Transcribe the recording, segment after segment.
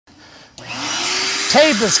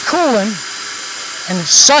tape is cooling and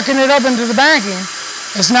it's sucking it up into the backing,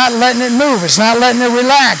 it's not letting it move. It's not letting it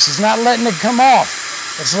relax. It's not letting it come off.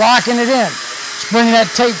 It's locking it in. It's bringing that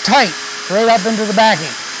tape tight right up into the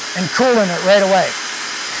backing and cooling it right away.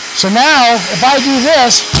 So now, if I do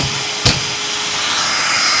this,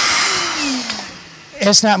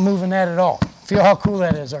 it's not moving that at all. Feel how cool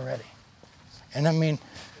that is already. And I mean,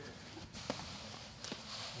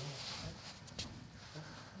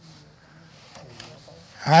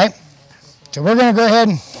 all right, so we're going to go ahead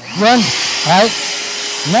and run. All right,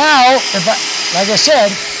 now, if I, like I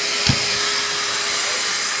said,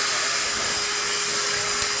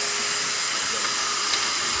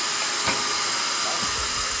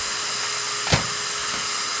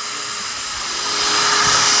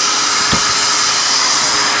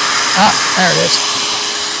 there it is.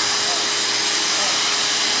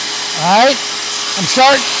 All right, I'm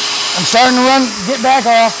starting to run, get back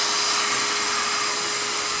off.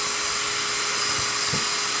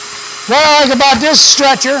 What I like about this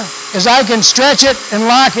stretcher is I can stretch it and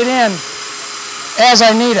lock it in as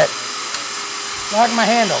I need it. Lock my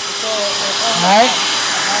handle. All right.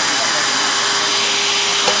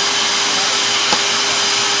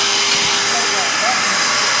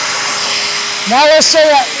 Now let's say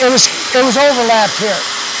it was overlapped here,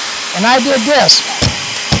 and I did this.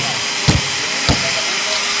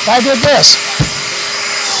 If I did this,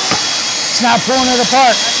 it's not pulling it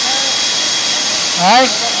apart. All right?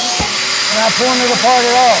 It's not pulling it apart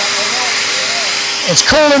at all. It's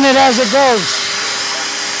cooling it as it goes.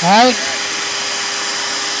 All right?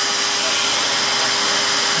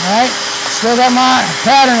 All right? Still got my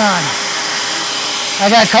pattern on. I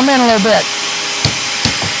got to come in a little bit.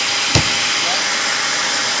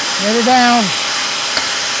 Get it down.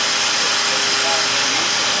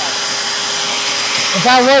 If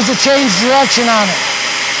I was to change direction on it,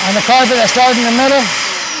 on the carpet I started in the middle,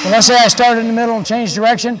 well, let's say I started in the middle and change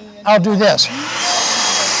direction, I'll do this. All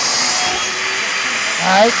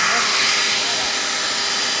right?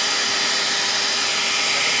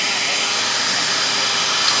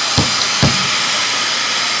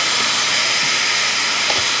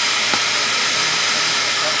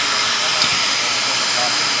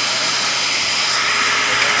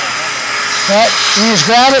 But you just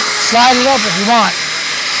grab it, slide it up if you want.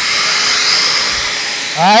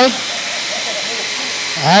 All right?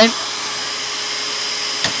 All right?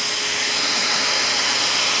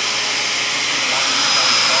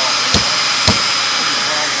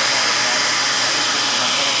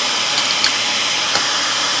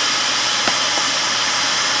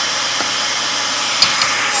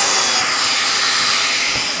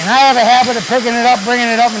 And I have a habit of picking it up, bringing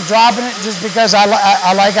it up, and dropping it just because I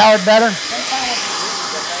like how it better.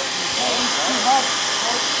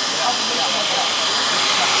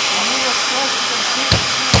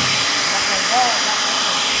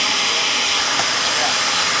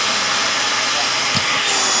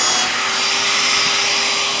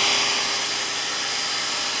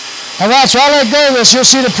 Now watch, while I let go of this, you'll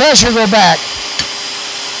see the pressure go back.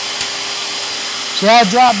 See how it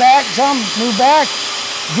dropped back some, move back?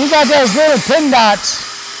 If you got those little pin dots,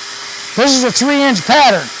 this is a 3-inch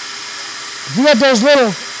pattern. If you got those little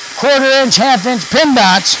 1/4-inch, 1/2-inch pin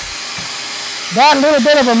dots, that little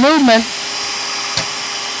bit of a movement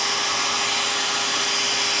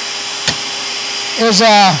is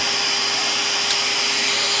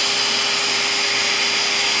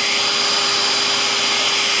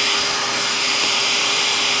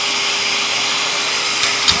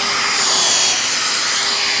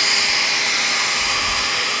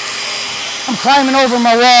I'm climbing over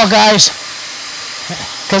my wall, guys,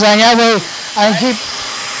 because that way I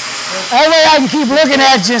can keep looking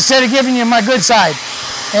at you instead of giving you my good side.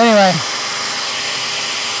 Anyway.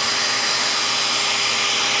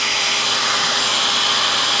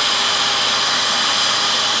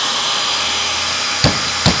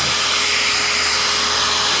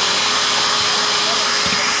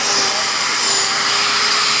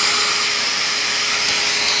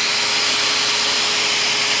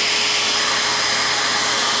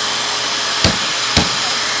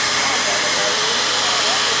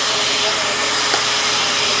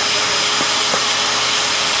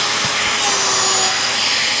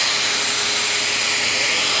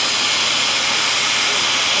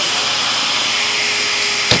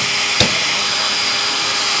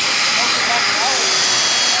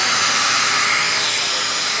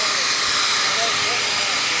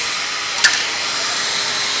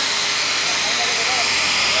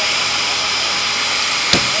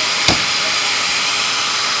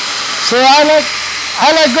 So I let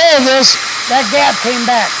go of this, that gap came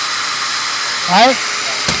back, right?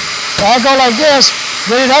 So I go like this,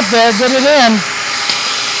 get it up there, get it in.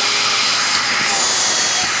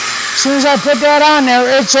 As soon as I put that on there,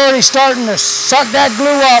 it's already starting to suck that glue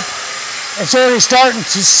up. It's already starting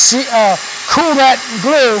to cool that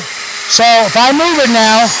glue. So if I move it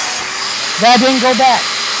now, that didn't go back.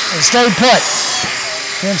 It stayed put.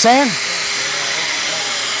 You know what I'm saying?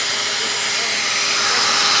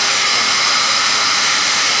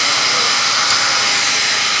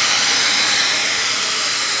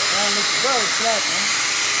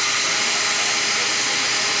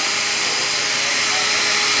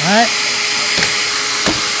 All right.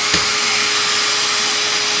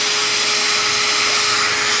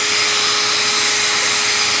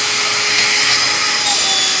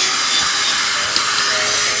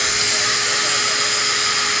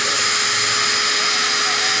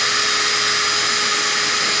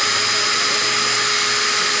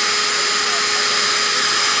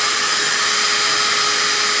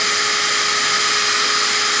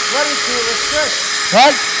 Ready to restrict.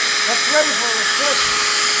 What? That's ready for restrict.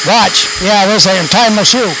 Watch. Yeah, wait a second. I'm tying my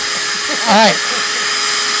shoe. All right.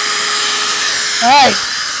 All right.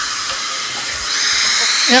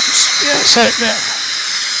 Yep. Yeah, set it there.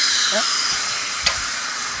 Yep.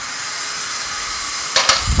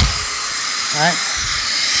 All right.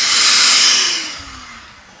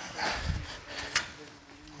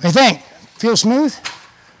 What do you think? Feel smooth?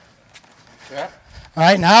 Yeah. All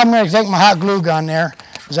right, now I'm going to take my hot glue gun there,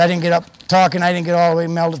 because I didn't get up talking, I didn't get all the way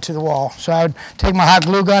melted to the wall. So I would take my hot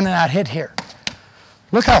glue gun and I'd hit here.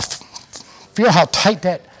 Look how, feel how tight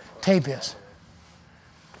that tape is.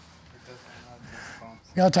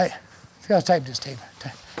 Feel how tight this tape.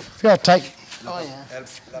 Feel how tight. Oh yeah.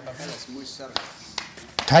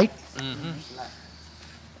 Tight? Mm-hmm.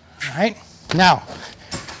 All right, now,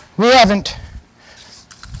 we haven't,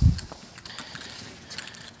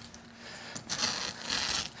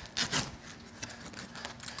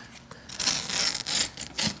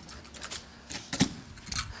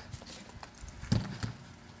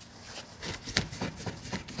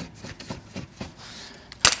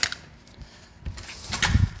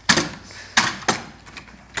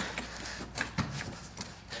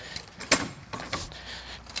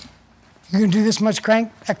 you gonna do this much crank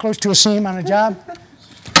that close to a seam on a job?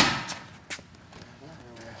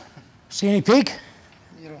 See any peak?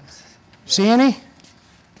 See any?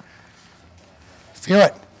 Feel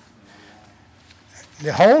it.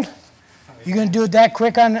 The hold? You gonna do it that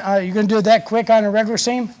quick on? You gonna do it that quick on a regular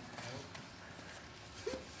seam?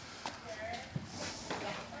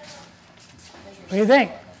 What do you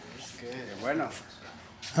think?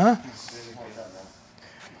 Huh?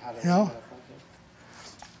 You know?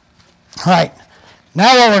 All right,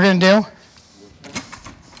 now what we're going to do,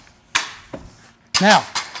 now,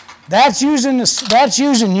 that's using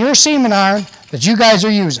your seaming iron that you guys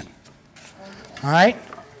are using, all right?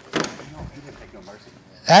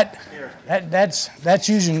 That's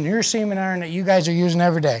using your seaming iron that you guys are using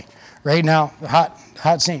every day, right now, the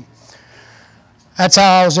hot seam. That's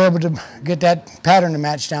how I was able to get that pattern to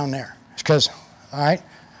match down there, because, all right,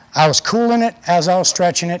 I was cooling it as I was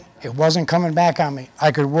stretching it. It wasn't coming back on me.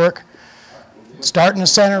 I could work. Start in the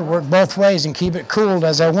center, work both ways, and keep it cooled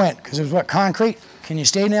as I went. Because it was what, concrete? Can you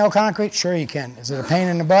stay nail concrete? Sure you can. Is it a pain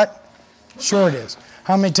in the butt? Sure it is.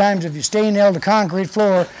 How many times have you stay nailed a concrete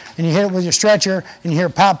floor and you hit it with your stretcher and you hear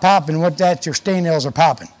pop, pop, and what that's your stay nails are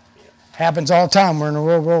popping? Happens all the time. We're in the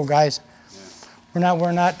real world, guys. We're not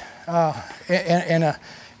in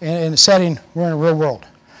a setting. We're in a real world.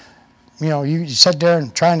 You know, you sit there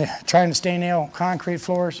and trying to stay nail concrete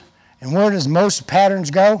floors, and where does most patterns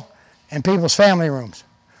go? In people's family rooms.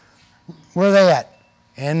 Where are they at?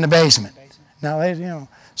 In the basement. Now,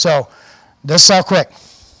 so this is how quick.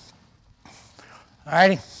 All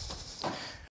righty.